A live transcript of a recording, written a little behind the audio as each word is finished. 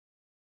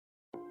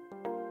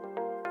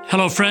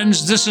Hello,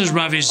 friends. This is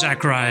Ravi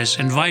Zacharias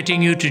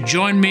inviting you to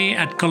join me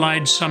at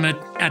Collide Summit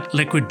at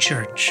Liquid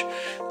Church.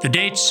 The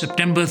dates,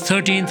 September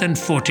 13th and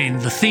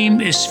 14th. The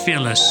theme is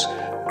Fearless.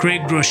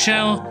 Craig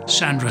Rochelle,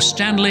 Sandra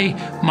Stanley,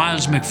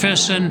 Miles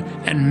McPherson,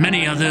 and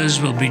many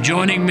others will be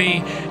joining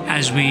me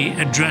as we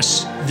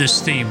address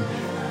this theme.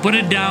 Put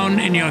it down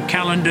in your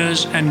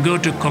calendars and go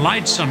to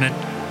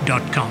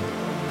collidesummit.com.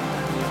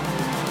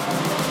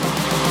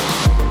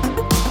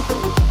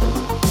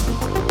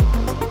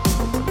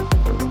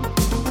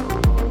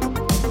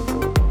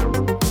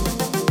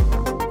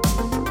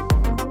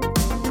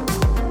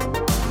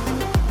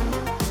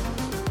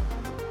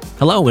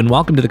 Hello, and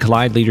welcome to the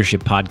Collide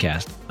Leadership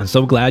Podcast. I'm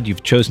so glad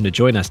you've chosen to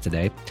join us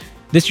today.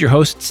 This is your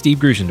host, Steve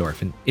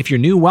Grusendorf, and if you're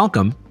new,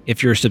 welcome.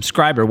 If you're a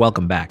subscriber,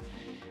 welcome back.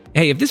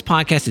 Hey, if this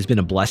podcast has been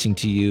a blessing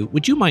to you,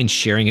 would you mind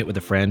sharing it with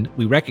a friend?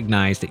 We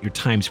recognize that your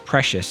time's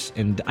precious,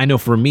 and I know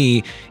for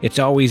me, it's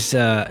always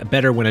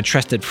better when a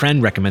trusted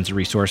friend recommends a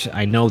resource.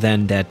 I know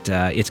then that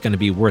it's going to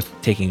be worth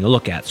taking a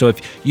look at. So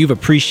if you've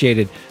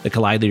appreciated the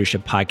Collide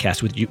Leadership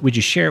Podcast, would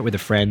you share it with a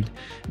friend?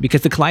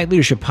 Because the Collide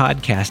Leadership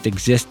Podcast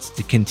exists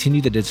to continue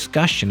the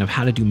discussion of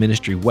how to do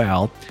ministry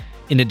well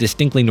in a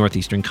distinctly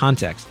Northeastern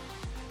context.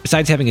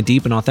 Besides having a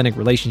deep and authentic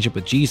relationship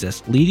with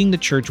Jesus, leading the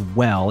church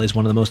well is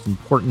one of the most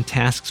important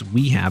tasks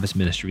we have as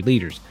ministry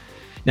leaders.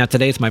 Now,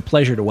 today it's my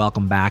pleasure to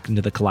welcome back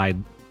into the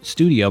Collide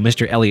studio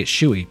Mr. Elliot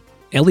Shuey.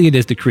 Elliot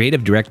is the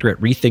creative director at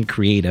Rethink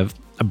Creative,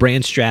 a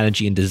brand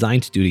strategy and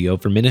design studio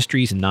for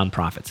ministries and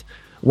nonprofits.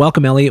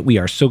 Welcome, Elliot. We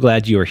are so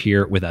glad you are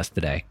here with us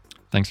today.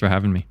 Thanks for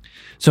having me.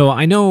 So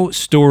I know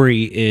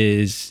story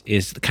is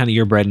kind of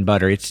your bread and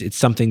butter. It's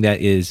something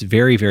that is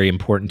very, very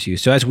important to you.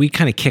 So as we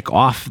kind of kick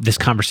off this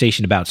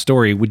conversation about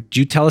story, would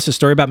you tell us a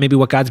story about maybe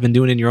what God's been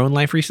doing in your own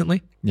life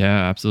recently?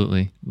 Yeah,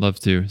 absolutely.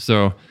 Love to.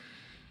 So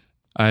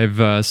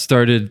I've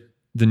started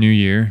the new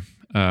year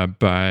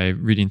by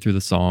reading through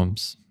the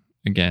Psalms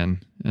again.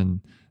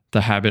 And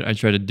the habit I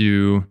try to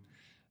do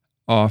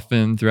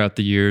often throughout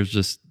the year is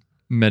just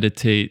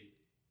meditate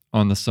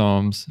on the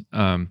Psalms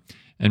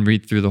and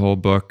read through the whole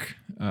book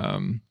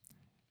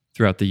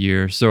throughout the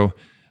year. So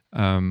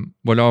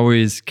what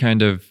always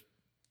kind of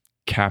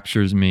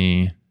captures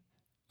me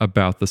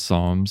about the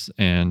Psalms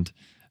and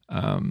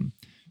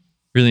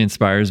really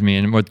inspires me,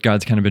 and what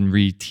God's kind of been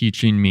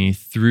reteaching me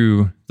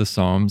through the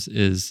Psalms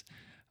is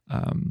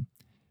I'm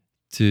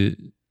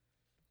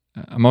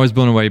always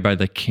blown away by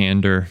the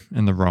candor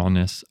and the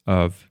rawness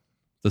of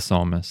the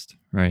psalmist,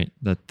 right?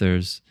 That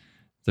there's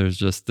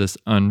just this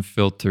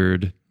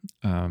unfiltered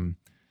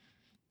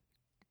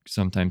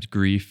sometimes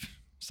grief,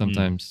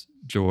 sometimes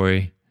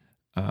joy,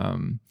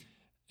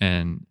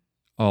 and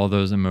all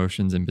those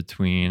emotions in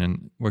between.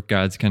 And what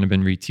God's kind of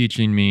been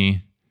reteaching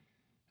me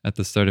at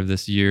the start of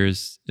this year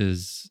is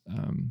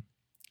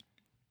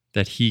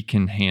that He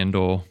can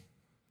handle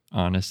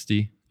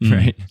honesty,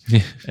 right?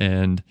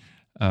 And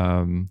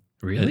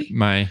really,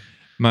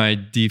 my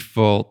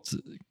default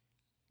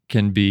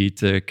can be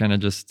to kind of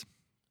just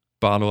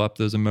bottle up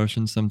those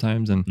emotions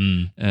sometimes,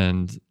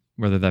 and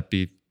whether that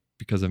be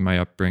because of my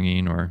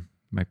upbringing or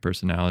my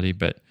personality,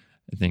 but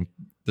I think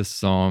the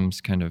Psalms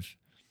kind of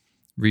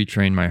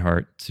retrain my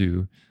heart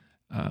to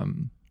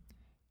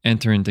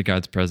enter into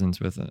God's presence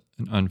with an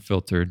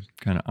unfiltered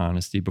kind of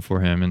honesty before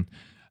Him.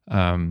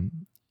 And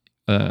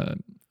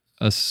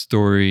a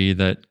story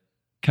that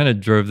kind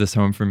of drove this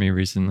home for me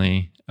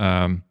recently.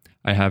 I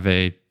have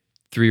a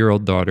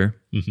 3-year-old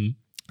daughter,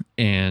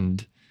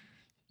 and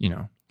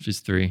she's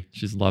 3.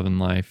 She's loving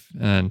life,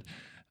 and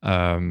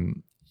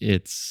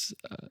it's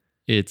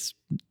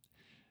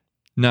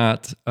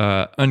not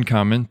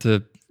uncommon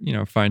to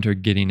find her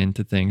getting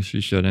into things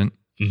she shouldn't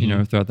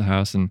throughout the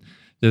house. And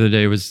the other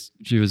day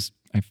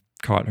I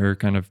caught her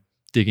kind of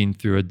digging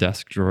through a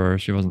desk drawer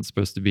she wasn't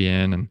supposed to be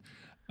in,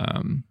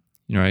 and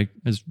I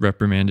just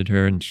reprimanded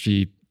her, and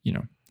she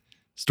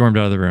stormed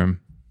out of the room,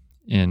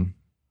 and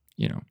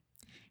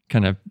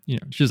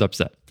she was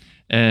upset,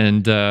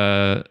 and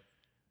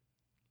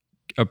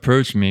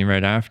approached me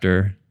right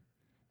after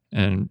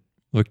and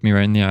looked me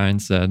right in the eye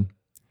and said,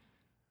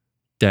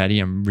 "Daddy,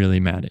 I'm really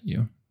mad at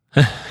you."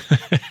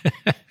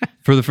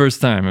 For the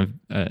first time,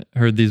 I've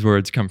heard these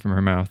words come from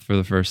her mouth for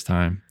the first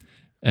time.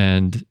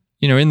 And,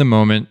 in the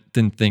moment,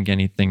 didn't think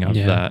anything of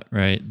that,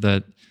 right?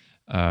 That,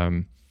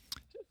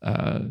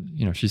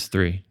 she's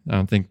 3. I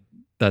don't think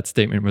that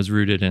statement was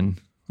rooted in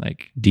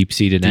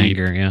deep-seated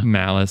anger,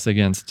 malice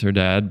against her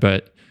dad.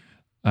 But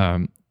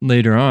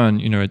later on,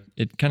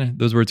 it kind of,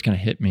 those words kind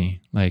of hit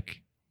me.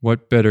 Like,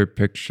 what better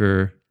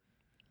picture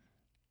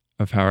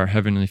of how our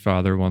Heavenly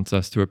Father wants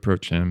us to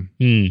approach Him,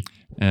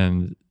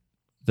 and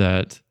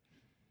that,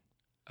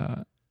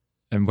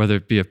 and whether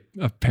it be a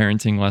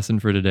parenting lesson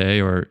for today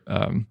or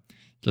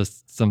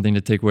just something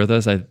to take with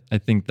us, I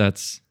think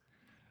that's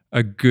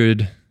a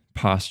good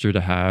posture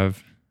to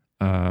have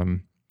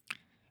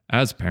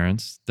as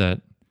parents.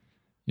 That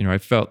I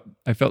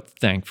felt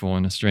thankful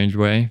in a strange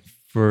way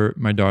for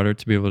my daughter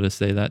to be able to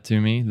say that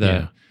to me.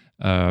 That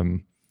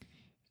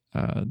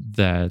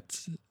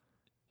that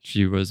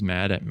she was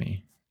mad at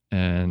me.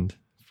 And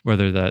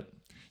whether that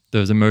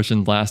those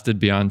emotions lasted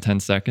beyond 10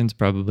 seconds,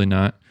 probably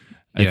not.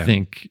 Yeah. I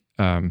think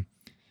it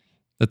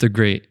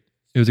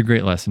was a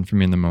great lesson for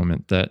me in the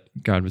moment that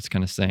God was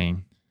kind of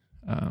saying,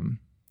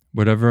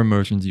 whatever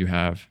emotions you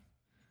have,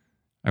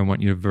 I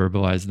want you to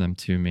verbalize them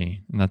to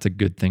me. And that's a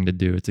good thing to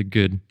do. It's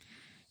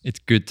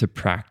good to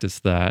practice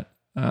that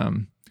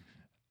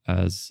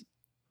as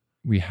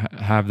we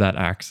have that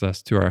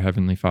access to our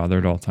Heavenly Father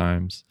at all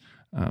times.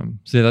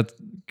 So that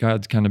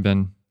God's kind of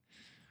been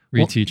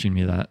reteaching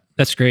me that.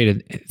 That's great.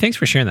 And thanks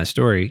for sharing that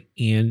story.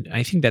 And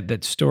I think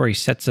that story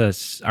sets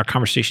our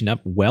conversation up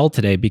well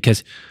today,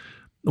 because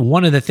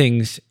one of the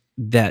things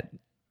that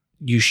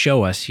you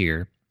show us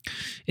here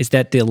is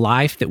that the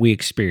life that we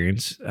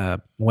experience,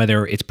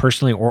 whether it's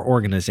personally or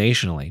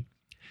organizationally,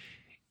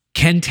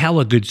 can tell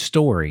a good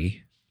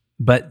story,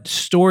 but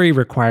story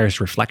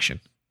requires reflection.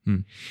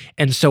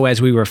 And so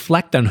as we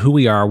reflect on who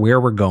we are,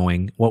 where we're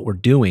going, what we're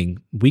doing,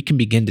 we can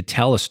begin to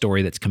tell a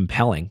story that's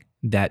compelling,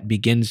 that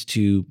begins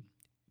to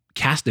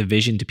cast a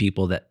vision to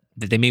people that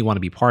they may want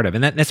to be part of.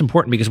 And that's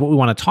important, because what we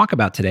want to talk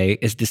about today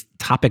is this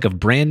topic of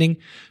branding,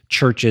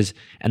 churches,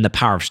 and the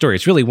power of story.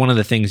 It's really one of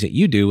the things that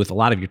you do with a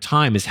lot of your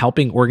time, is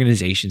helping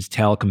organizations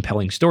tell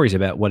compelling stories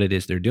about what it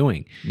is they're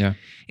doing. Yeah.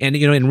 And,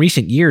 in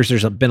recent years,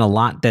 there's been a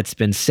lot that's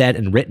been said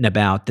and written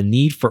about the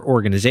need for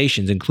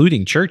organizations,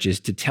 including churches,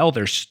 to tell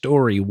their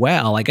story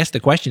well. I guess the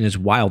question is,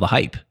 why all the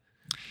hype?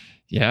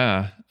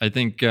 Yeah. I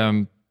think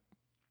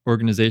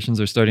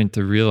organizations are starting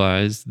to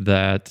realize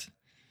that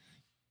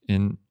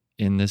in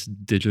this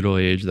digital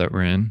age that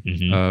we're in,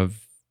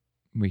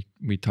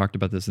 we talked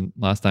about this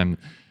last time,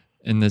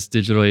 in this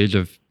digital age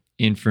of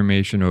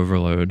information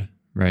overload,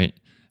 right?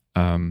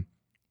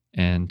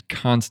 And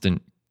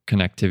constant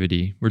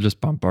connectivity, we're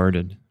just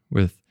bombarded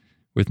with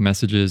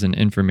messages and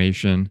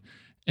information,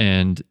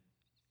 and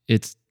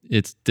it's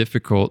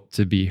difficult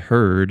to be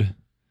heard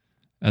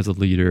as a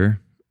leader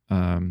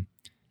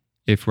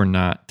if we're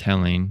not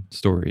telling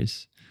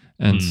stories.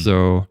 And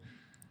so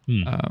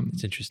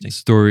it's interesting.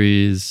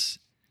 Stories,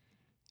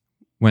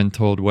 when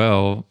told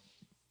well,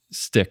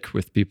 stick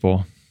with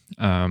people,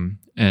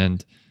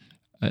 and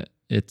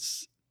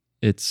it's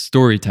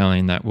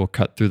storytelling that will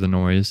cut through the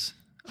noise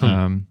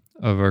of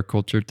our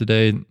culture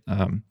today.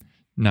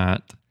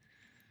 Not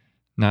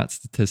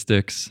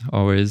statistics,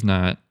 always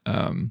not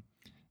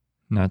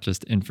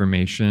just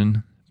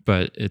information,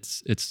 but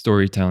it's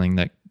storytelling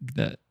that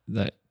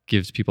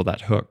gives people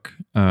that hook.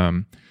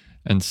 And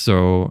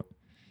so,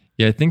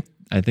 yeah, I think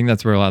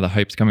that's where a lot of the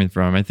hype's coming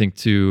from. I think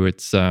too,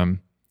 it's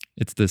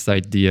this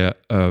idea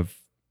of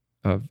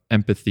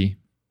empathy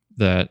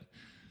that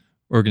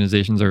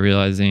organizations are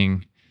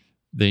realizing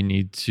they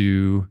need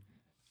to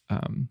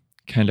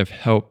kind of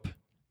help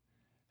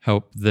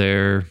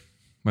their,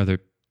 whether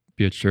it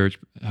be a church,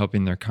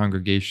 helping their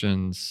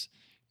congregations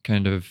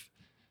kind of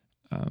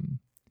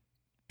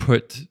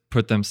put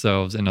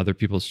themselves in other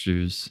people's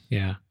shoes.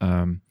 Yeah.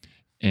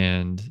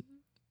 And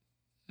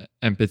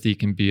empathy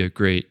can be a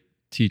great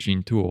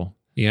teaching tool.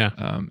 Yeah.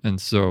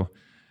 And so,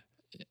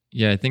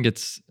 yeah, I think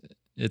it's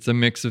a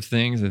mix of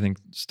things. I think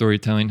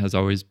storytelling has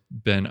always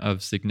been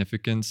of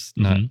significance.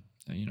 Not,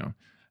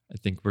 I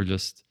think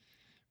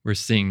we're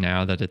seeing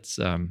now that it's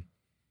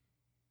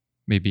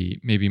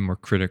maybe more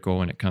critical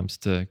when it comes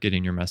to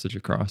getting your message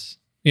across.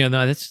 Yeah,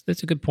 no,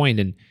 that's a good point.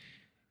 And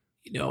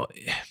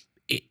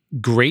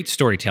great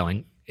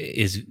storytelling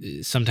is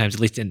sometimes,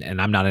 at least,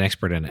 and I'm not an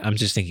expert in it, I'm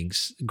just thinking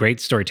great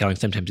storytelling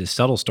sometimes is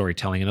subtle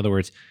storytelling. In other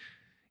words,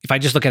 if I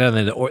just look at it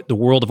in the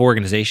world of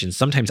organizations,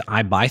 sometimes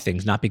I buy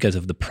things not because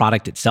of the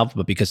product itself,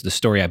 but because of the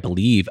story I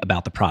believe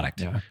about the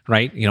product,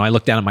 right? I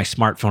look down at my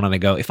smartphone and I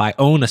go, if I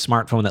own a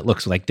smartphone that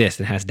looks like this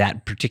and has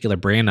that particular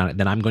brand on it,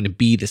 then I'm going to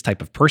be this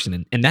type of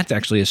person. And that's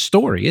actually a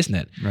story, isn't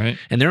it? Right.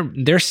 And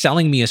they're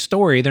selling me a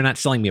story. They're not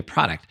selling me a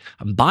product.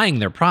 I'm buying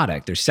their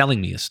product. They're selling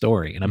me a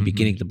story, and I'm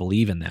beginning to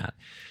believe in that.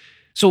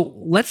 So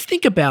let's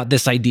think about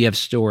this idea of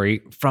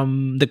story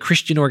from the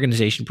Christian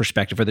organization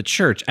perspective, or the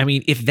church. I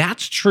mean, if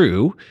that's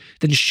true,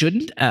 then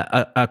shouldn't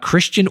a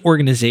Christian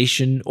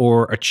organization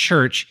or a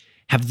church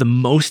have the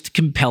most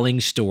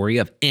compelling story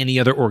of any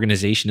other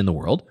organization in the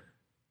world?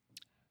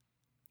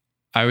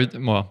 I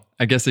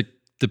guess it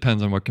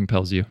depends on what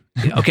compels you.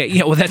 Okay,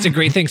 yeah, well, that's a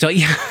great thing. So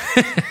yeah,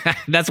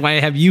 that's why I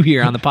have you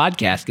here on the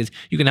podcast, because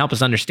you can help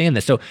us understand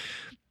this. So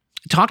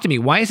talk to me.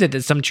 Why is it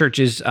that some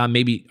churches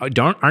maybe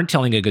aren't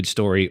telling a good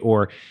story,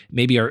 or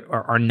maybe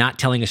are not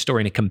telling a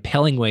story in a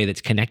compelling way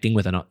that's connecting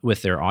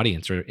with their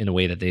audience, or in a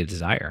way that they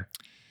desire?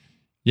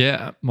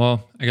 Yeah,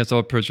 well, I guess I'll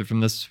approach it from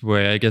this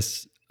way. I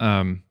guess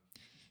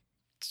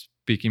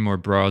speaking more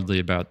broadly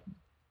about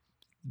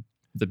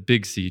the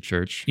Big C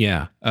church.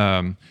 Yeah.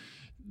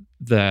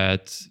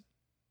 That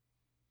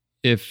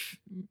I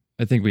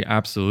think we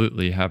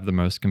absolutely have the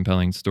most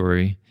compelling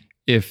story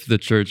if the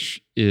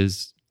church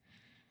is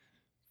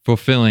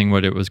fulfilling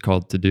what it was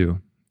called to do,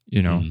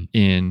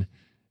 in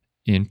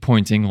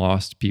pointing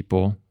lost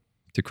people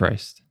to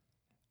Christ.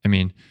 I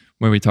mean,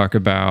 when we talk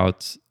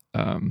about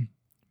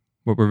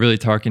what we're really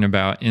talking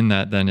about in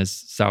that then is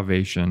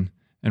salvation.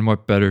 And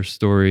what better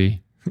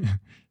story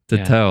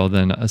to tell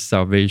than a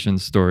salvation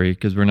story,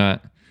 because we're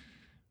not.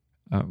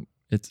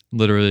 It's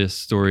literally a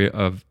story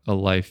of a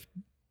life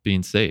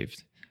being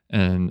saved,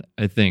 and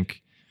I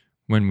think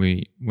when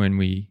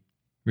we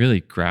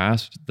really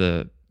grasp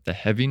the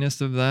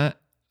heaviness of that,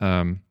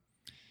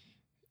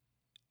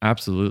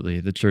 absolutely,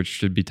 the church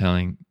should be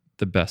telling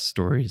the best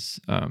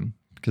stories,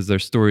 because they're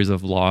stories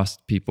of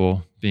lost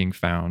people being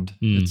found.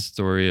 It's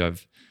story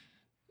of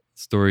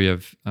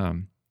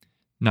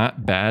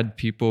not bad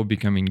people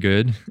becoming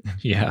good,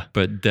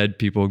 but dead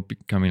people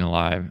becoming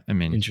alive. I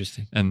mean,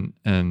 interesting.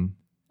 And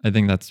I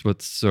think that's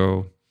what's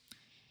so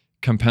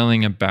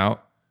compelling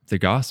about the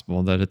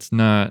gospel, that it's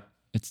not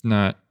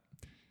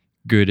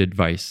good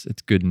advice,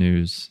 it's good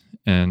news,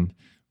 and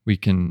we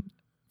can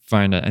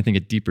find I think a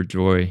deeper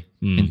joy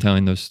in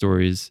telling those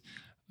stories.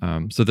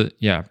 So that,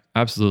 yeah,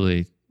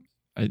 absolutely,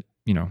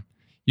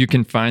 you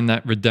can find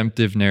that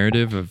redemptive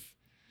narrative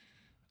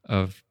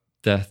of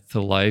death to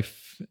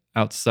life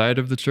outside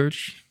of the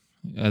church,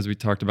 as we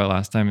talked about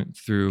last time,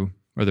 through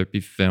whether it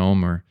be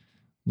film or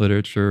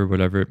literature or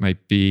whatever it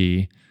might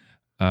be.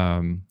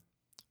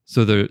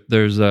 So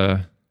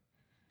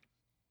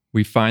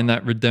we find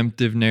that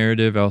redemptive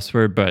narrative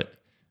elsewhere,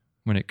 but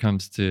when it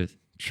comes to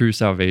true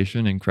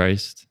salvation in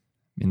Christ,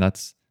 I mean,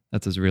 that's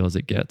as real as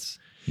it gets,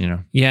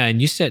 Yeah.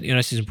 And you said,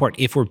 this is important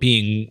if we're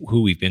being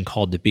who we've been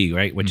called to be,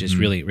 right? Which is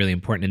really, really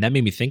important. And that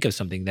made me think of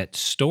something. That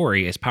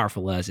story, as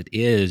powerful as it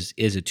is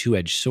a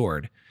two-edged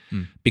sword,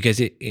 because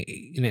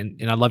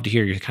and I'd love to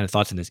hear your kind of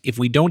thoughts on this. If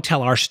we don't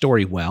tell our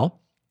story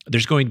well,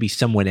 there's going to be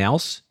someone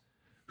else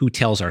who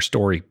tells our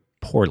story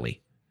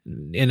poorly.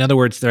 In other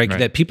words,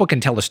 that people can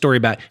tell a story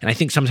about, and I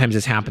think sometimes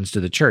this happens to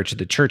the church.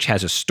 The church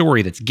has a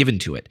story that's given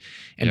to it.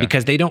 And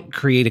because they don't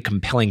create a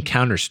compelling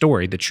counter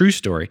story, the true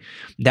story,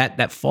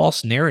 that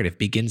false narrative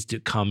begins to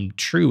come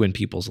true in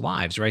people's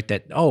lives, right?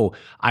 That,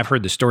 I've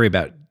heard the story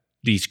about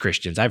these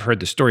Christians. I've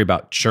heard the story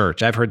about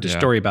church. I've heard the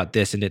story about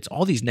this. And it's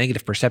all these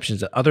negative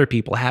perceptions that other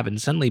people have.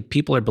 And suddenly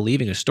people are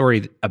believing a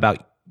story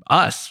about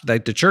us,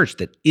 like the church,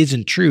 that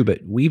isn't true, but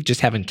we've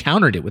just haven't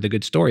countered it with a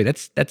good story.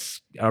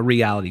 That's a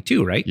reality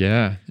too, right?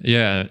 Yeah.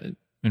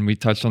 And we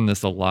touched on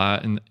this a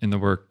lot in the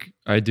work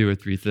I do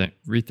with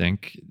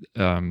Rethink.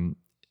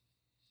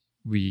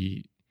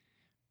 We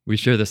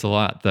share this a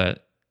lot,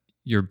 that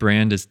your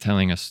brand is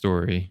telling a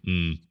story,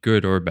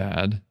 good or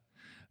bad,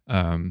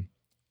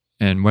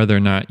 and whether or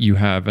not you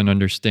have an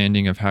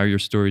understanding of how your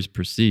story is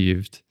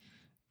perceived,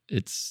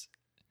 it's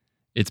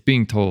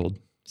being told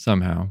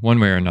somehow, one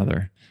way or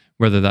another.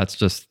 Whether that's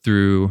just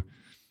through,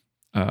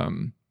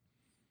 as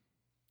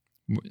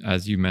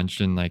you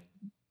mentioned, like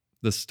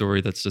the story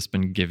that's just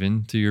been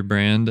given to your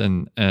brand,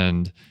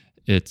 and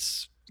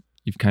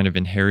you've kind of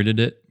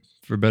inherited it,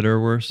 for better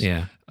or worse.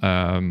 Yeah.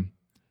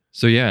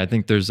 So yeah, I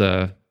think there's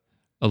a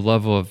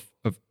level of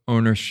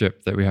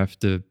ownership that we have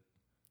to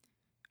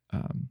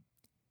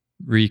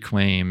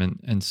reclaim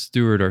and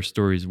steward our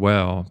stories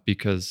well,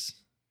 because,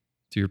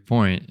 to your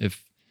point,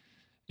 if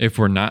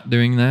we're not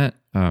doing that,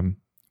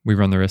 we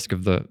run the risk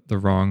of the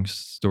wrong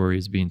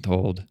stories being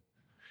told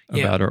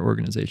about our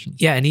organization.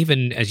 Yeah, and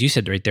even as you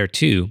said right there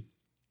too,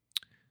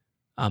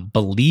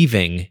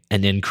 believing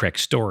an incorrect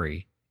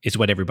story is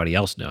what everybody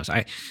else knows.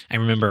 I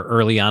remember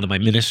early on in my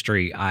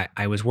ministry,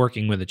 I was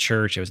working with a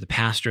church. I was the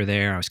pastor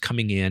there. I was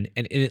coming in,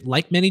 and it,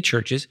 like many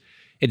churches,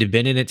 it had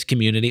been in its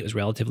community. It was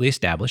relatively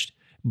established,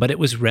 but it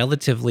was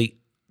relatively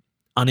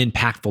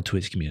unimpactful to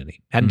its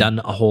community. Hadn't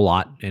done a whole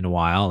lot in a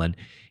while, and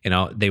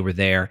they were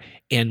there.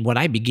 And what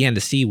I began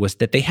to see was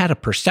that they had a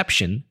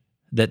perception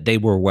that they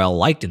were well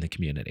liked in the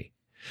community.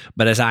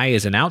 But as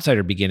an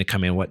outsider, began to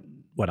come in,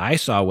 what I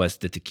saw was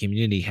that the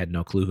community had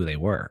no clue who they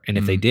were. And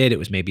if they did, it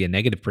was maybe a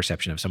negative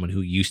perception of someone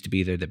who used to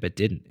be there but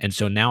didn't. And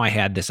so now I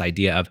had this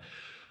idea of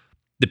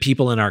the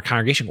people in our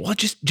congregation, well,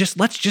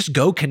 let's just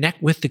go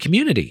connect with the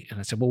community. And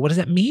I said, well, what does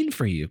that mean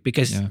for you?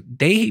 Because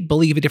they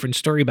believe a different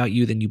story about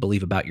you than you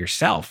believe about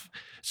yourself.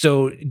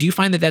 So do you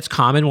find that that's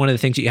common? One of the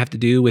things that you have to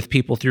do with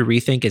people through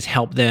Rethink is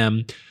help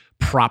them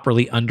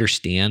properly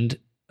understand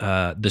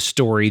the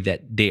story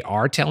that they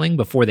are telling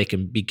before they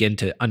can begin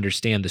to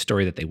understand the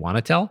story that they want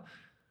to tell?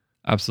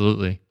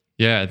 Absolutely.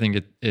 Yeah, I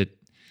think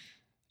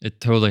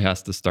it totally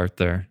has to start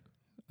there,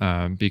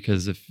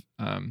 because if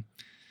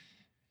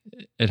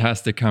it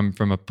has to come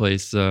from a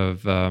place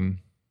of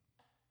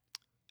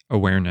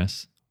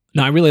awareness.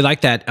 No, I really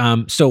like that.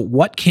 So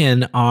what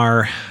can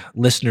our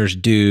listeners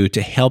do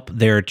to help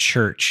their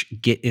church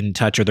get in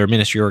touch, or their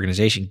ministry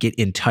organization get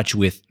in touch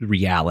with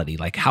reality?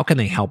 Like, how can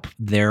they help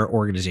their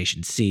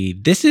organization see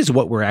this is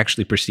what we're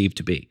actually perceived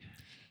to be?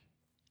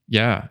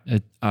 Yeah,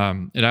 it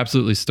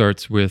absolutely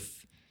starts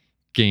with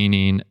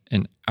gaining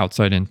an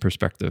outside-in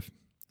perspective.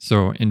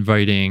 So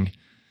inviting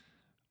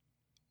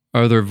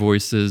other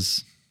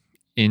voices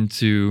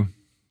into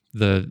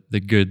the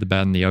good, the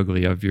bad, and the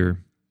ugly of your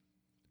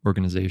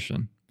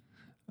organization.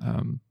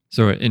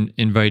 So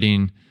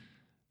inviting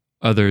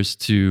others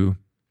to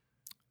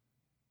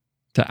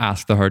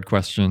ask the hard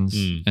questions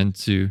and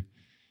to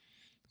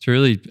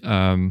really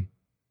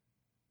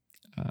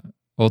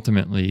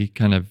ultimately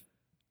kind of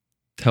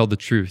tell the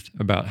truth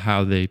about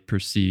how they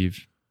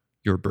perceive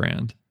your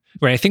brand.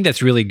 Right. I think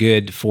that's really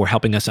good for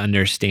helping us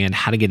understand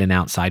how to get an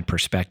outside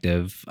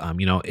perspective.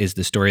 Is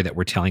the story that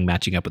we're telling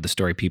matching up with the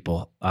story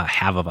people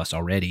have of us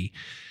already?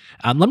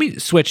 Let me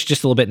switch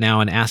just a little bit now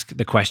and ask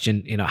the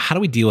question, how do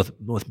we deal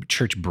with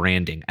church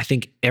branding? I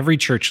think every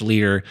church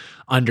leader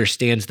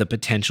understands the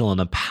potential and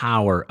the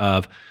power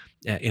of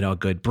a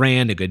good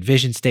brand, a good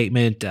vision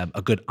statement,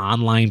 a good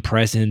online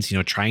presence,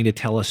 trying to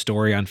tell a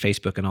story on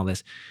Facebook and all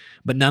this.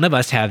 But none of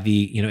us have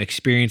the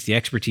experience, the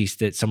expertise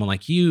that someone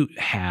like you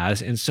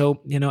has. And so,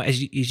 as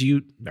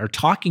you are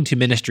talking to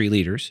ministry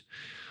leaders,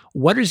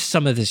 what are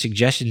some of the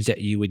suggestions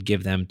that you would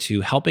give them to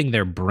helping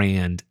their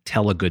brand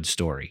tell a good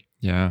story?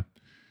 Yeah,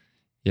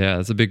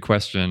 that's a big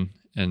question.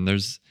 And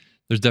there's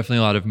definitely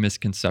a lot of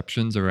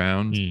misconceptions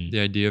around the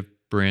idea of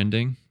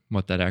branding,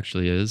 what that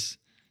actually is.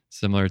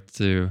 Similar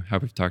to how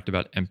we've talked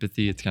about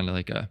empathy, it's kind of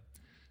like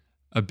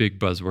a big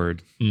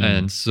buzzword.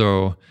 And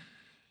so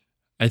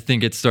I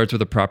think it starts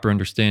with a proper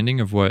understanding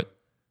of what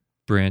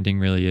branding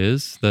really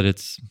is, that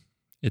it's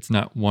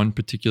not one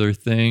particular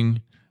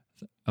thing.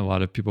 A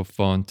lot of people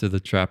fall into the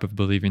trap of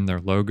believing their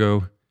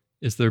logo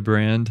is their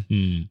brand,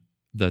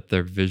 that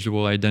their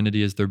visual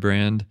identity is their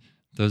brand.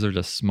 Those are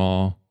just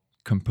small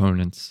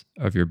components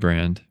of your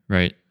brand,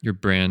 right? Your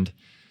brand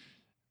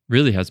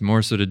really has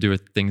more so to do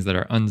with things that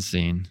are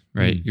unseen,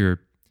 right? Your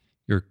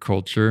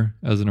culture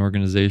as an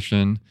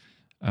organization.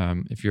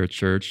 If you're a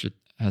church, it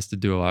has to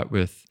do a lot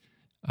with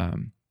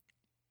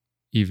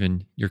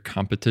even your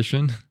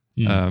competition.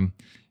 We don't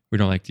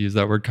like to use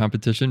that word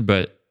competition,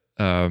 but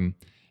I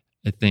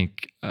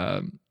think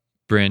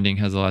branding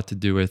has a lot to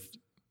do with,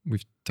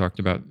 we've talked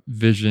about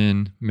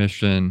vision,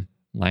 mission,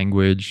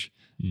 language.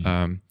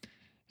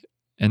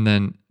 And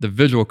then the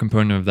visual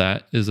component of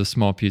that is a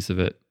small piece of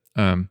it.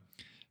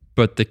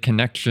 But the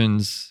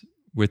connections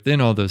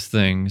within all those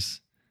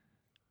things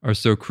are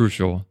so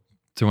crucial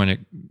to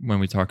when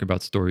we talk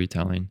about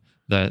storytelling,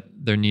 that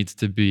there needs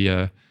to be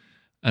an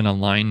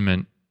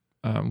alignment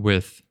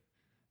with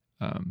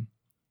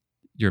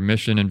your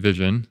mission and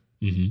vision,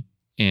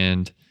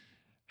 and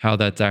how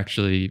that's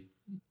actually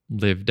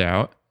lived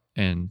out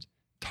and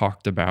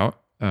talked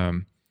about,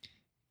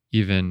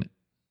 even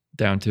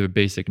down to a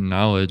basic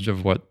knowledge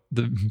of what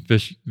the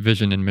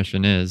vision and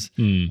mission is.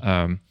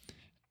 I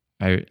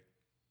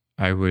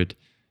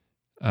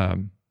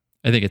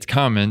think it's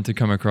common to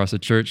come across a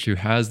church who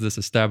has this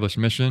established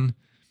mission.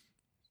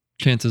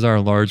 Chances are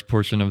a large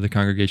portion of the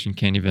congregation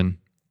can't even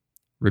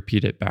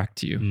repeat it back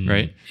to you,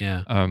 right?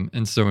 Yeah.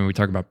 And so when we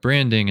talk about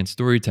branding and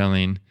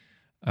storytelling,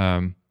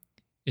 it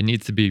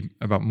needs to be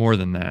about more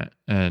than that,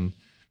 and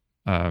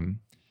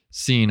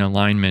seeing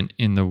alignment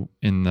in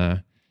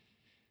the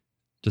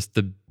just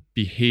the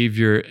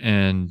behavior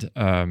and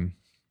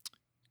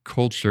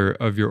culture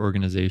of your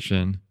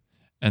organization,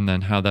 and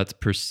then how that's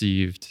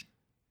perceived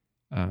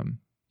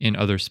in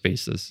other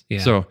spaces. Yeah.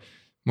 So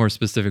more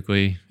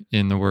specifically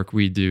in the work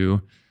we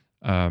do,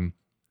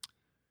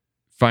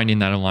 finding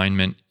that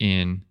alignment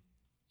in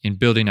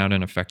building out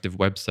an effective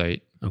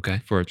website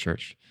for a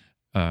church.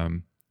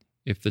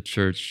 If the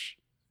church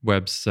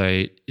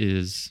website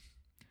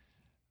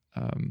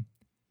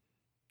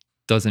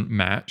doesn't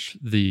match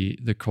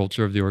the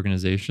culture of the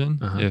organization,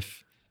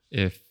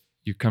 if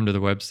you come to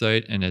the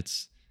website and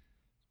it's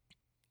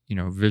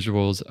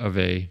visuals of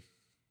a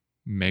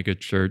mega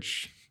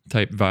church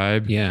type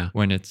vibe,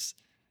 when it's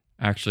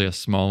actually a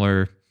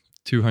smaller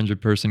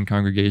 200 person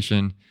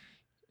congregation,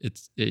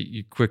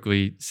 you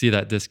quickly see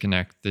that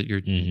disconnect that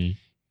you're, and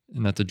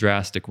that's a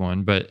drastic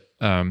one, but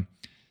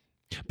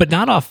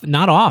not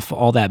off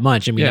all that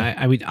much. I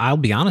mean, I'll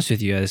be honest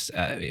with you, as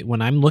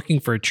when I'm looking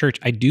for a church,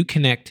 I do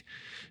connect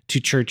to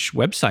church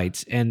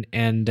websites,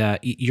 and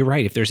you're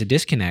right. If there's a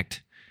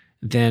disconnect,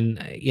 then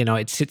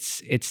it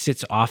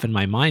sits off in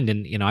my mind,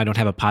 and I don't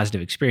have a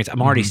positive experience.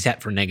 I'm already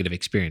set for negative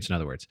experience. In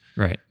other words,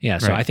 right? Yeah.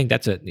 So I think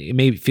it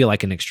may feel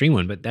like an extreme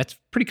one, but that's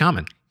pretty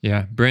common.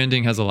 Yeah,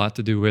 branding has a lot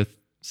to do with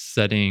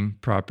setting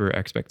proper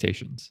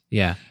expectations.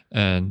 Yeah,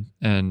 and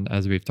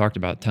as we've talked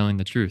about, telling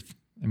the truth.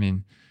 I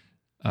mean,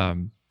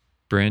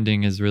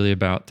 branding is really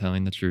about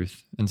telling the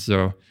truth, and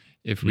so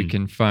if we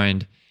can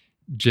find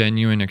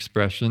genuine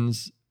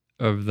expressions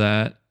of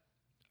that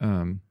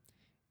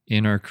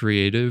in our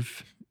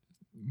creative,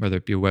 whether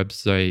it be a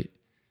website,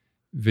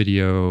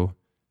 video,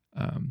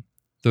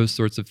 those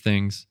sorts of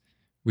things,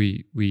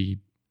 we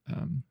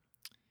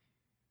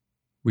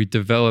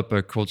develop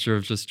a culture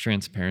of just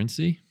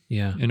transparency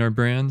in our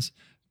brands,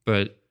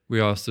 but we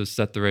also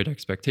set the right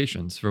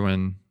expectations for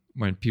when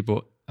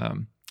people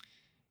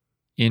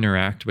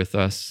interact with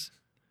us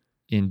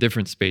in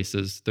different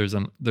spaces. There's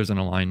an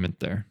alignment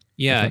there.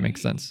 Yeah, if that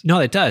makes sense. No,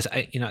 it does.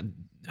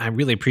 I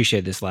really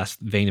appreciate this last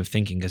vein of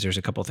thinking, because there's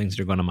a couple of things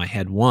that are going on in my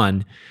head.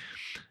 One,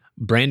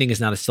 branding is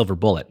not a silver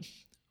bullet.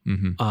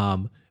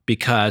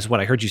 Because what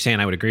I heard you say,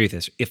 and I would agree with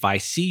this, if I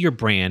see your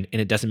brand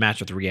and it doesn't match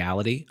with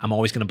reality, I'm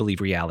always going to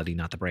believe reality,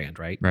 not the brand,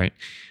 right? Right.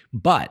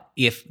 But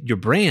if your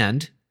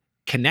brand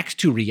connects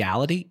to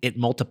reality, it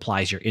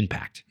multiplies your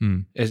impact.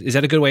 Is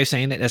that a good way of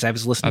saying it, as I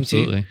was listening to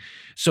you? Absolutely.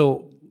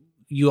 So,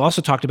 you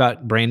also talked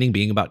about branding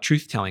being about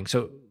truth telling.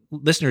 So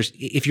listeners,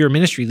 if you're a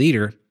ministry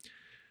leader,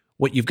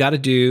 what you've got to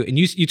do, and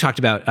you talked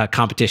about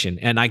competition,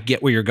 and I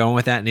get where you're going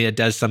with that, and it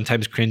does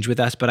sometimes cringe with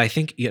us, but I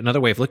think another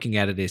way of looking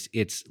at it is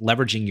it's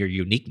leveraging your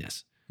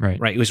uniqueness.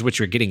 Right. It was what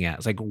you're getting at.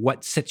 It's like,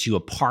 what sets you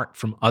apart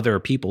from other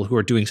people who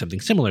are doing something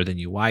similar than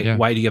you? Why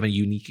do you have a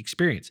unique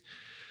experience?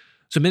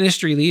 So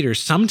ministry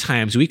leaders,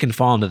 sometimes we can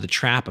fall into the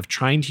trap of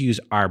trying to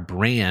use our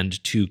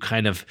brand to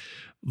kind of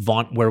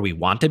vaunt where we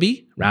want to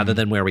be rather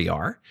than where we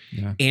are.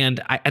 Yeah. And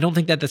I don't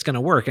think that that's going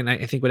to work. And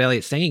I think what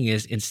Elliot's saying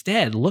is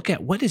instead look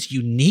at what is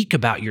unique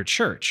about your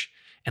church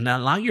and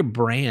allow your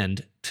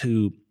brand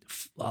to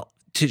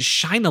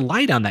shine a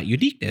light on that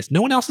uniqueness.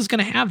 No one else is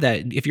going to have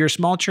that. If you're a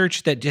small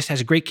church that just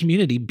has a great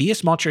community, be a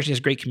small church that has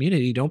a great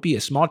community. Don't be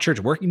a small church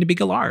working to be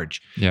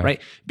large,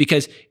 right?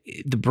 Because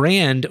the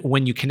brand,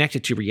 when you connect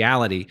it to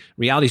reality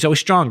is always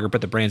stronger, but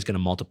the brand's going to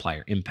multiply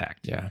your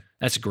impact. Yeah.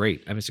 That's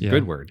great. I mean, it's a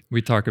good word.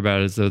 We talk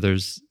about it as though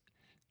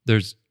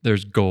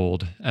there's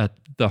gold at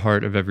the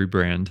heart of every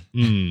brand.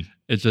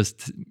 It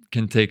just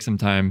can take some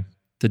time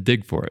to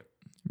dig for it,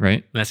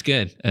 right? That's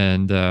good.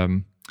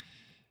 And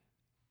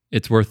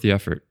it's worth the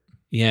effort.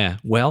 Yeah,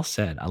 well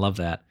said. I love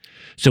that.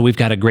 So we've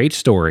got a great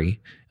story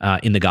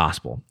in the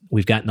gospel.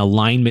 We've got an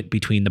alignment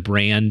between the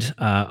brand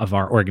of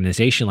our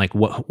organization, like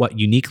what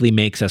uniquely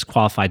makes us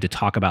qualified to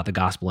talk about the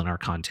gospel in our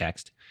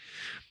context.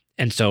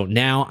 And so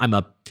now I'm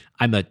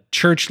a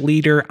church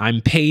leader.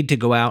 I'm paid to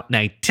go out and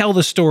I tell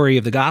the story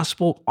of the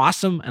gospel.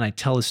 Awesome. And I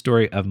tell the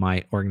story of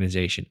my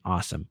organization.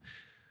 Awesome.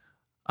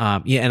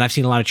 And I've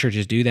seen a lot of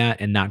churches do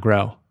that and not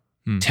grow.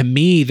 To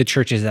me, the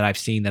churches that I've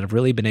seen that have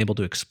really been able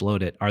to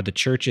explode it are the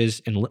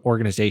churches and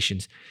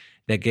organizations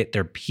that get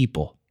their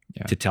people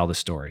to tell the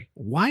story.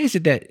 Why is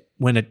it that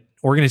when an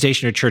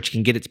organization or church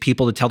can get its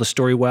people to tell the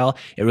story well,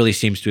 it really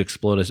seems to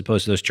explode as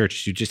opposed to those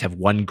churches who just have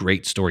one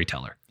great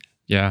storyteller?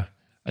 Yeah.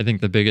 I think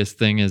the biggest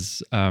thing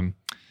is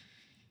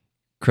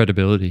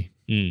credibility.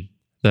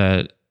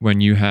 That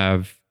when you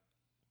have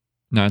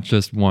not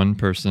just one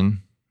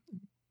person,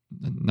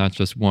 not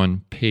just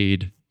one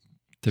paid,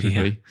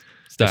 typically,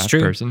 staff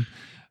person,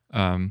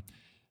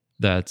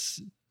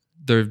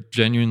 they're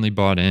genuinely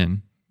bought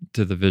in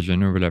to the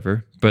vision or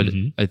whatever. But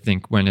I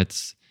think when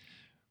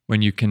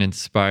you can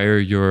inspire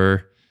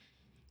your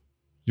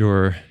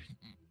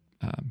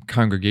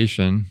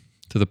congregation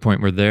to the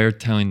point where they're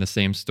telling the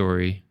same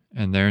story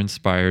and they're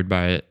inspired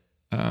by it,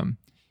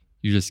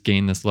 you just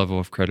gain this level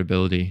of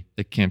credibility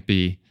that can't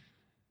be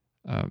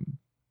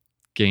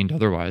gained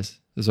otherwise.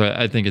 So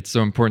I think it's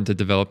so important to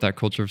develop that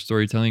culture of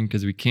storytelling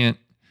because we can't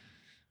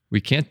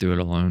do it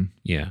alone.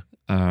 Yeah.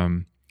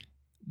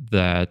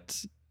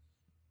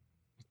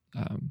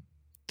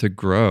 To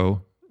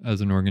grow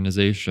as an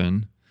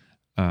organization,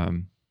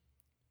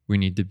 we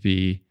need to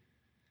be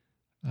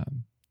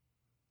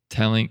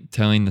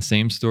telling the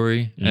same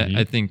story.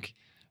 I think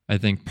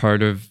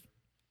part of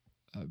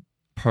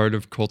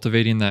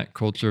cultivating that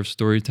culture of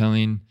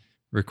storytelling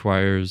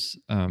requires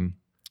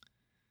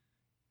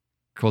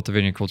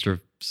cultivating a culture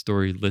of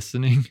story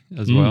listening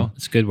as well.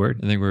 That's a good word.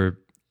 I think we're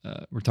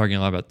talking a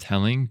lot about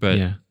telling, but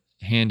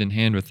hand in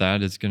hand with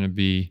that is going to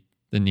be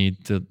the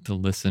need to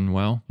listen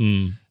well.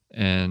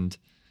 And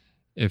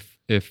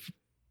if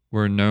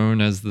we're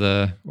known as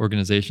the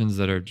organizations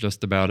that are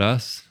just about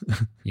us,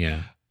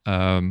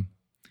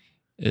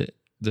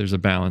 there's a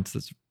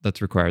balance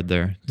that's required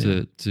there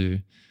to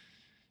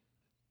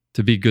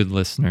be good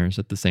listeners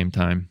at the same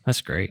time.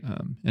 That's great.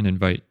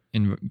 And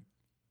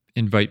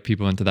invite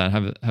people into that.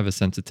 Have a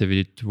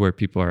sensitivity to where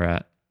people are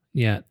at.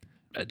 Yeah,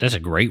 that's a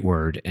great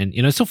word. And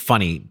it's so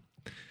funny.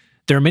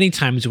 There are many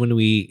times when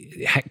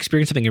we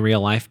experience something in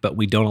real life, but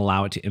we don't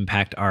allow it to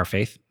impact our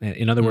faith.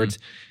 In other words,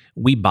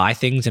 we buy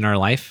things in our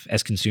life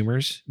as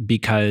consumers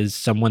because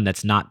someone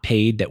that's not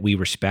paid that we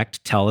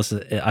respect tells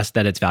us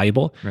that it's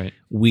valuable. Right.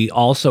 We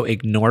also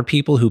ignore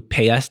people who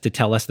pay us to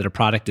tell us that a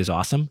product is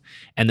awesome.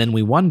 And then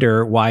we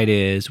wonder why it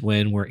is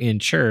when we're in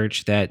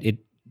church that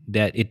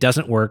it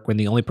doesn't work when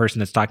the only person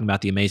that's talking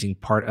about the amazing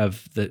part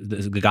of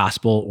the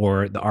gospel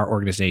or our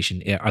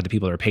organization are the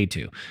people that are paid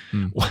to.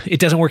 It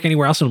doesn't work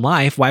anywhere else in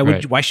life.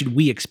 Why should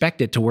we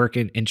expect it to work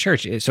in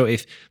church? So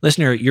if,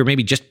 listener, you're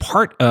maybe just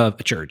part of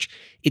a church,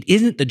 it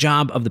isn't the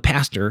job of the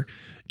pastor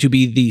to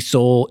be the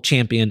sole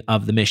champion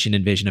of the mission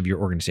and vision of your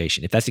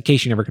organization. If that's the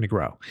case, you're never going to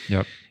grow.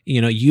 Yep.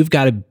 You've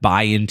got to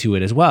buy into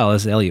it as well,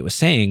 as Elliot was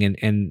saying.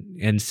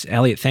 And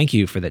Elliot, thank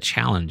you for that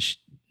challenge.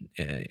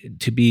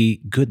 To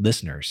be good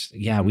listeners.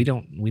 Yeah, we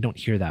don't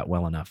hear that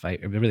well enough. I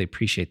really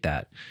appreciate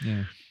that.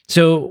 Yeah.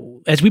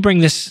 So as we bring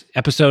this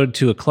episode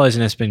to a close,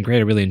 and it's been great,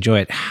 I really enjoy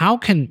it. How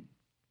can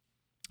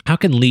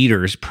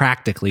leaders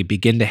practically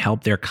begin to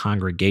help their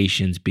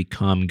congregations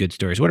become good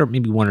stories? What are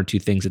maybe one or two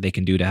things that they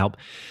can do to help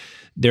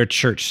their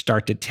church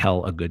start to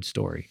tell a good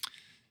story?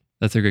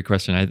 That's a great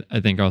question. I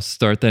think I'll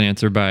start that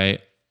answer by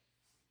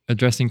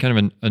addressing kind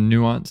of a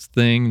nuanced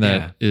thing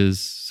that is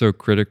so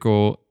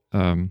critical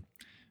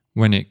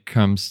when it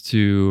comes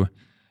to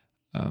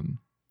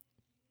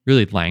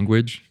really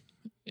language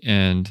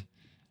and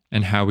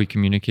how we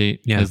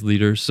communicate as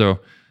leaders. So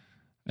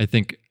I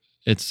think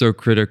it's so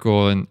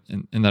critical, and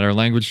that our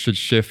language should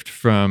shift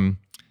from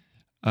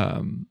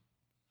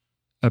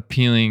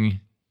appealing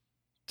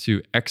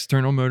to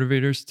external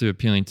motivators to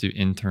appealing to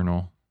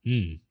internal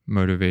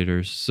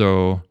motivators.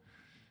 So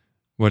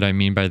what I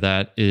mean by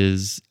that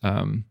is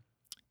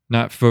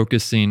not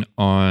focusing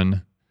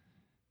on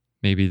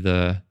maybe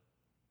the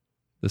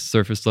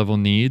surface level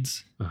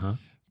needs,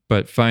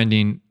 but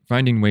finding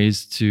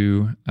ways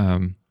to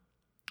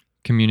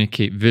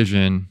communicate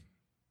vision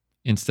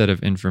instead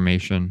of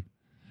information,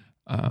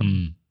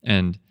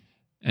 and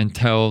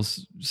tell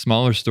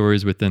smaller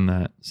stories within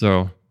that.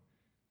 So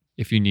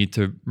if you need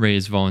to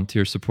raise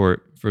volunteer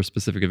support for a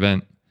specific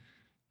event,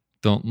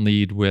 don't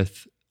lead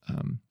with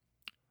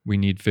we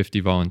need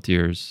 50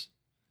 volunteers,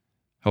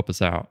 help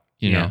us out.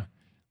 You know,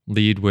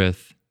 lead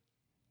with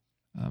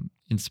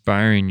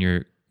inspiring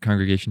your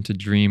congregation to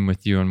dream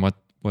with you on what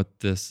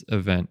this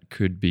event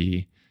could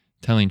be,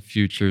 telling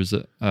stories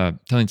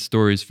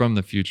from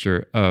the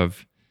future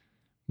of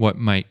what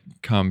might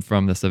come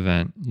from this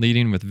event,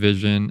 leading with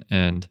vision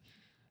and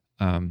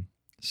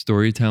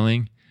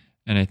storytelling.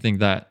 And I think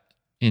that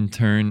in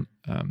turn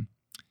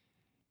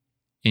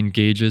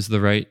engages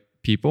the right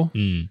people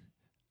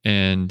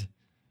and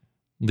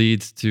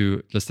leads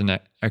to just an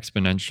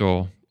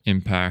exponential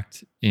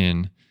impact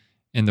in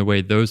the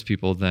way those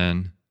people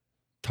then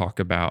talk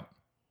about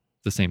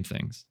the same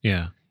things.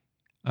 Yeah.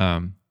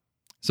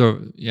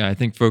 So yeah, I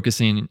think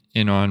focusing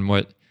in on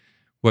what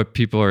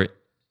people are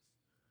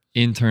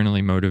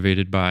internally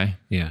motivated by.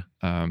 Yeah.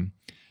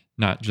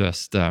 Not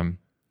just the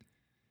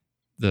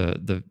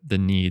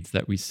needs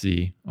that we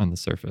see on the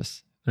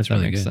surface. That's that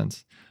really makes good.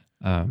 sense.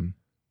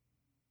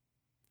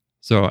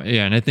 So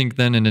yeah, and I think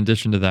then in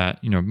addition to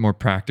that, more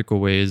practical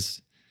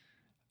ways,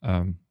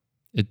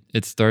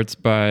 it starts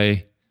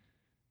by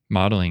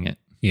modeling it.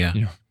 Yeah.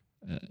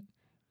 I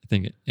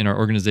think in our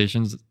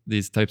organizations,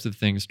 these types of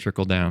things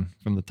trickle down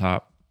from the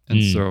top.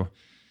 And so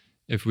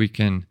if we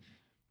can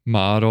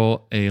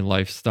model a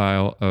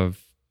lifestyle of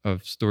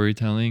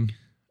storytelling,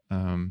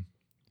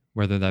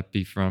 whether that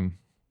be from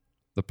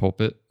the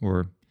pulpit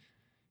or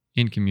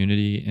in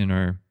community, in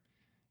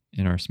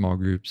our small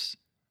groups,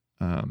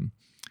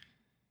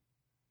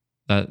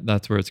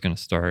 that's where it's going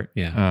to start.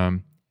 Yeah.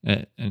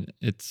 And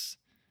it's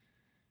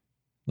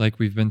like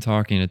we've been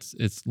talking,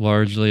 it's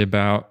largely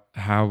about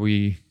how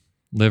we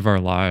live our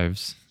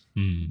lives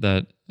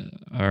that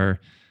are,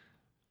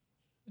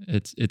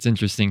 it's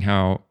interesting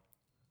how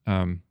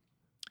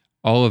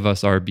all of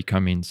us are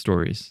becoming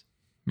stories,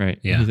 right?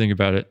 Yeah. When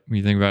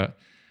you think about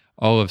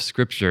all of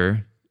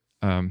Scripture,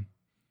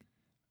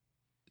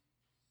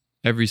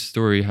 every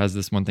story has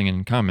this one thing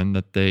in common,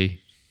 that they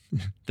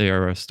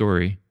are a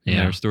story. And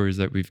Yeah. they're stories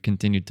that we've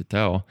continued to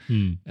tell.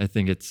 I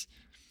think it's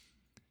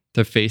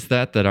to face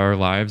that our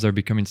lives are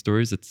becoming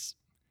stories. It's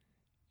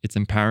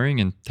empowering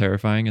and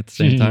terrifying at the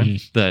same time,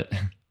 that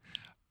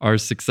our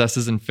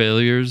successes and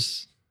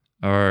failures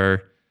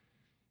are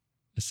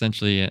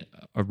essentially a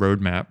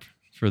roadmap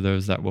for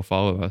those that will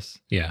follow us.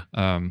 Yeah.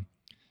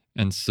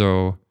 And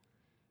so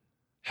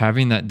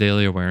having that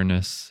daily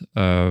awareness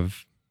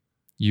of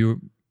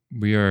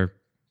we are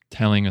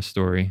telling a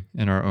story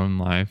in our own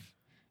life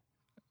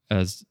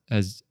as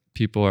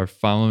people are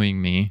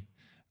following me.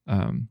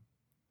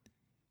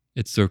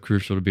 It's so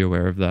crucial to be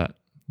aware of that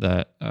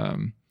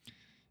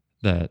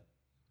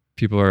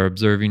people are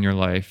observing your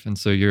life. And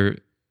so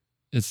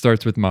it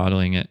starts with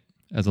modeling it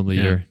as a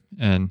leader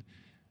and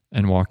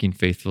walking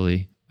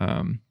faithfully.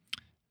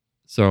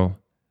 So,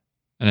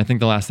 and I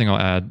think the last thing I'll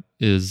add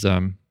is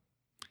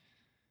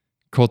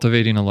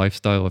cultivating a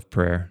lifestyle of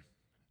prayer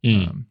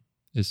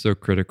is so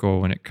critical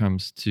when it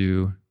comes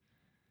to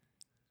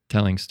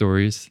telling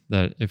stories,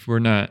 that if we're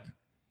not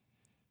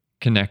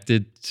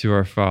connected to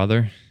our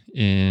Father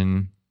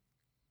in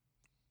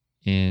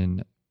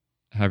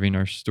having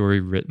our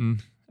story written,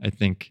 I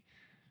think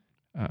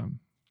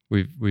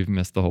we've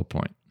missed the whole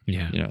point.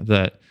 Yeah.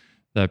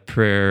 That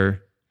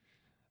prayer,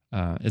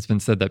 it's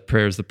been said that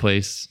prayer is the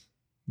place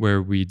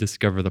where we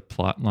discover the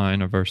plot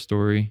line of our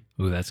story.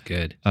 Ooh, that's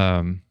good.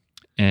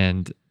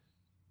 And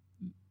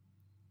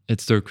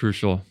it's so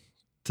crucial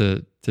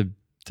to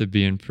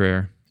be in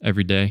prayer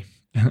every day.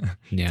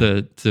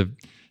 Yeah.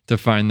 to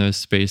find those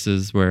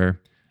spaces where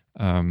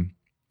our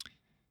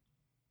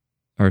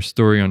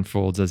story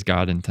unfolds as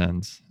God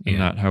intends and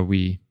not how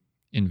we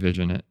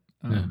envision it.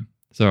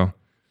 So,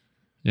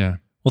 yeah.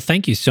 Well,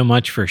 thank you so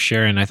much for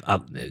sharing.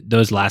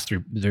 Those last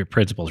three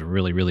principles are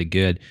really, really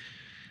good.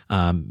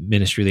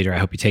 Ministry leader, I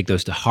hope you take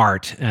those to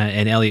heart.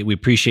 And Elliot, we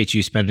appreciate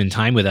you spending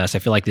time with us. I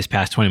feel like this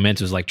past 20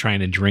 minutes was like trying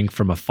to drink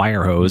from a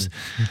fire hose.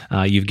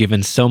 You've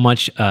given so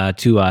much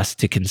to us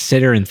to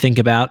consider and think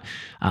about.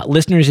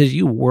 Listeners, as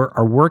you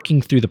are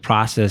working through the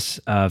process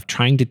of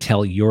trying to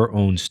tell your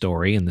own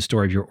story and the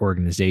story of your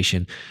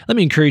organization, let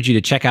me encourage you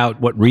to check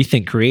out what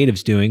Rethink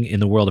Creative's doing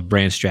in the world of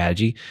brand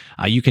strategy.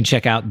 You can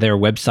check out their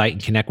website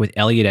and connect with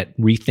Elliot at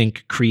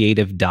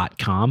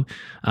rethinkcreative.com.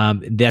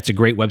 That's a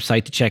great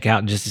website to check out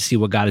and just to see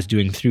what God is is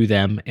doing through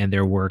them and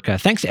their work.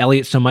 Thanks,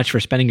 Elliot, so much for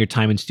spending your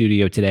time in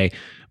studio today.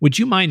 Would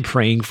you mind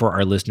praying for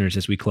our listeners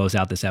as we close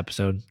out this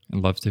episode? I'd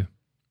love to.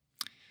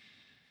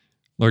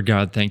 Lord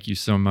God, thank you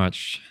so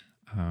much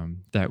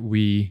that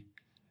we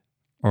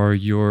are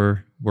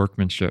your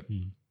workmanship.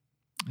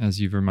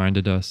 As you've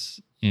reminded us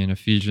in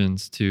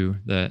Ephesians 2,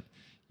 that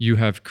you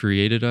have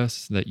created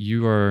us, that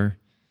you are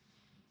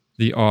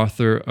the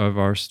author of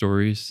our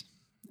stories.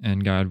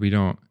 And God, we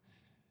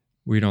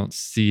don't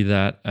see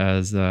that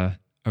as a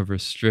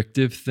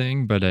restrictive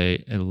thing, but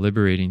a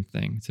liberating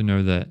thing, to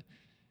know that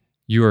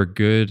you are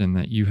good and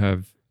that you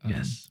have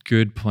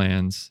good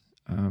plans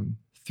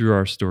through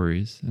our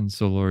stories. And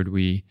so, Lord,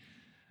 we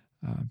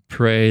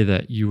pray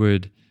that you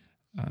would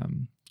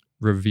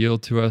reveal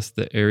to us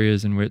the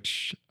areas in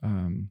which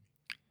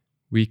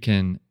we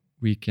can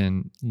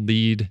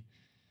lead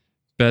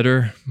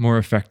better, more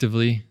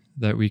effectively,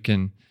 that we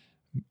can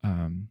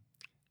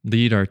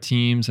lead our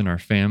teams and our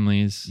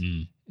families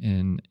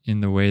in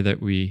the way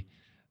that we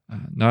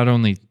not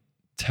only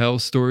tell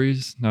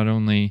stories, not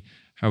only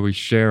how we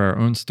share our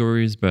own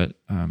stories, but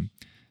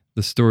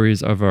the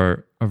stories of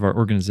our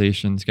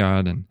organizations,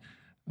 God. And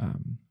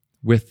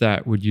with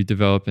that, would you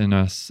develop in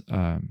us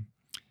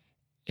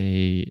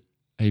a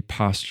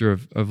posture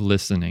of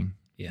listening?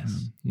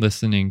 Yes,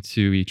 listening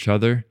to each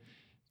other,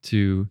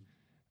 to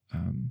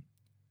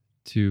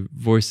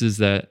voices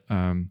that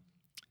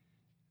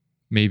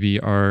maybe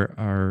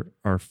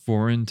are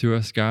foreign to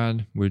us,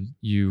 God. Would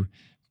you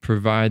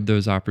provide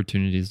those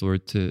opportunities,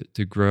 Lord,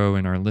 to grow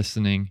in our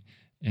listening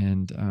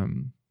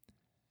and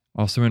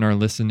also in our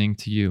listening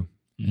to you.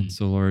 And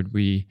so, Lord,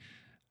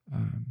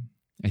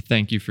 I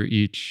thank you for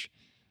each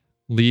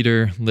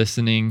leader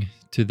listening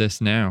to this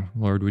now.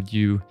 Lord, would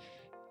you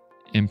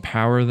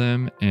empower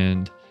them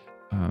and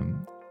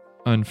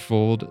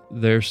unfold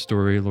their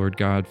story, Lord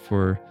God,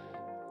 for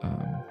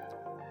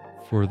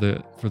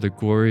the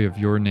glory of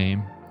your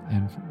name,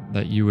 and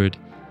that you would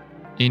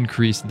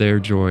increase their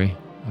joy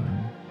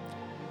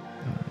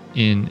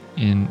in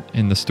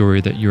the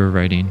story that you are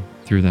writing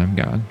through them,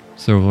 God.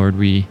 So, Lord,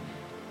 we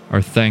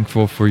are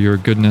thankful for your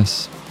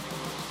goodness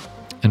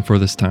and for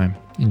this time.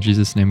 In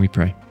Jesus' name we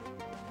pray.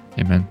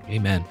 Amen.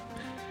 Amen.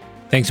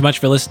 Thanks so much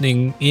for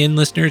listening in,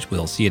 listeners.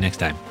 We'll see you next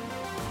time.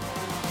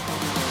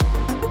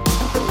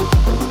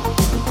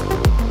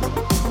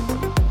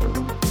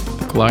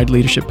 Collide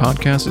Leadership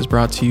Podcast is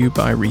brought to you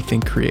by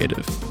Rethink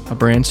Creative, a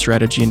brand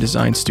strategy and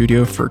design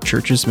studio for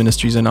churches,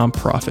 ministries, and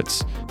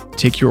nonprofits.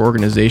 Take your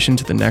organization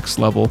to the next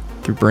level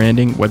through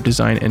branding, web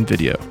design, and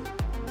video.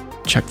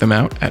 Check them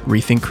out at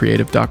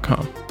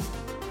rethinkcreative.com.